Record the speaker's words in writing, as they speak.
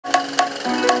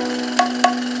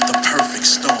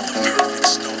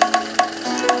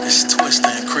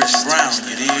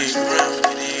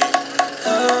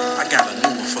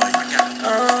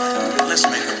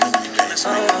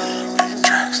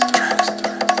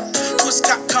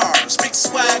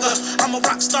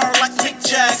star like Mick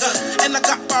Jagger, and I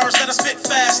got bars that I spit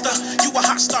faster. You a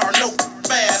hot star, no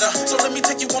better. So let me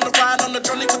take you on the ride, on the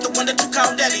journey with the one that you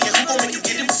call daddy, and who gon' make you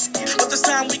get it? But this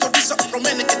time we gon' do something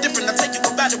romantic and different. I take you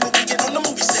about it when we get on the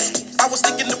movie set. I was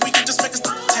thinking that we could just make a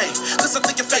take, cause I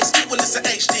think your face cute when it's in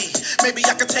HD. Maybe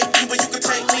I could take you, but you could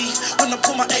take me. When I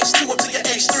put my H2 up to your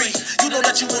H3, you know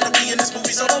that you wanna be in this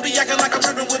movie, so don't be acting like I'm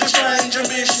tripping with a strange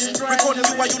ambition. Recording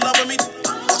you while you loving me,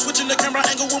 or switching the camera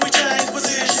angle when we change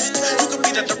position. You could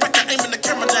be the director aiming the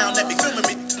camera down, let me filming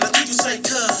me. Until you say,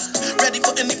 ready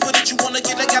for any footage you wanna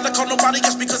get. I gotta call nobody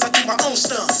else because I do my own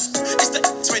stuff. It's the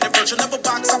X-rated version of a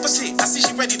box office hit. I see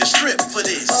she ready to strip for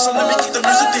this, so let me keep the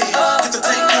music there. Get the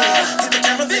tape in, get the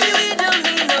camera there. Baby, we don't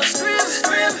need no script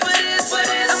for this.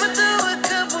 I'ma do a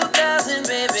couple thousand,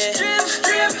 baby.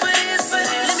 Strip for this.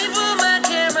 Let me pull my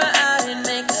camera out and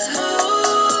make a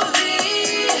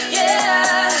movie.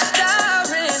 Yeah,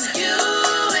 starring you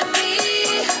and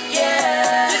me.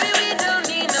 Yeah, baby, we don't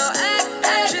need no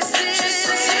actresses.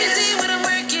 Let me see what I'm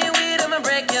working with. I'ma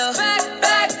break your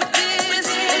back with this.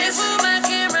 Let me pull my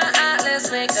camera out. Let's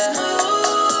make a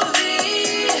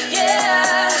movie.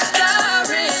 Yeah,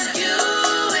 starring you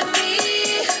and me.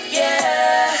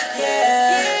 Yeah,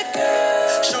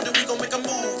 girl. Show that we gon' make a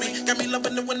movie. Got me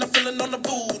loving it when I'm feeling on the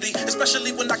booty,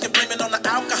 especially when I can blame it on the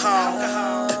alcohol,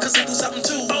 cause it do something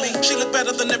to me. She look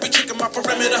better than every chick in my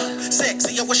perimeter.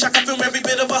 Sexy, I wish I could film every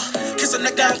bit of her. Kiss her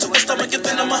neck down to her stomach and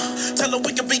enema. Tell her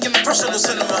we could be in the personal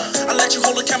cinema. I let you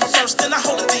hold the camera first, then I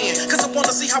hold it then. Cause I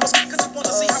wanna see how it's,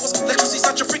 let you see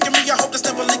such a freak in me. I hope this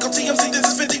never leak on TMZ. This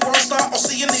is 50 World Star or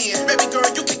CNN. Baby girl,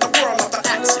 you kick the world off the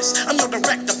axis. I'm your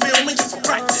director, filming you for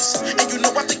practice. And you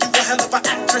know I think you a hell of an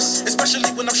actress,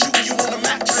 especially when I'm shooting you on a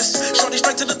mattress. Shorty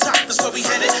straight to the top, that's where we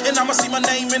headed. And I'ma see my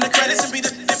name in the credits and be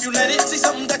the if you let it. See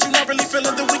something that you not really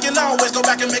feeling, then we can always go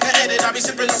back and make an edit. I be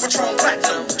sipping on Patron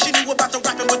Platinum. She knew about the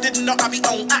rapping, but didn't know I be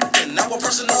on acting. Now a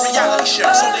personal reality show.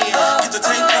 So then, get the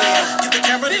tape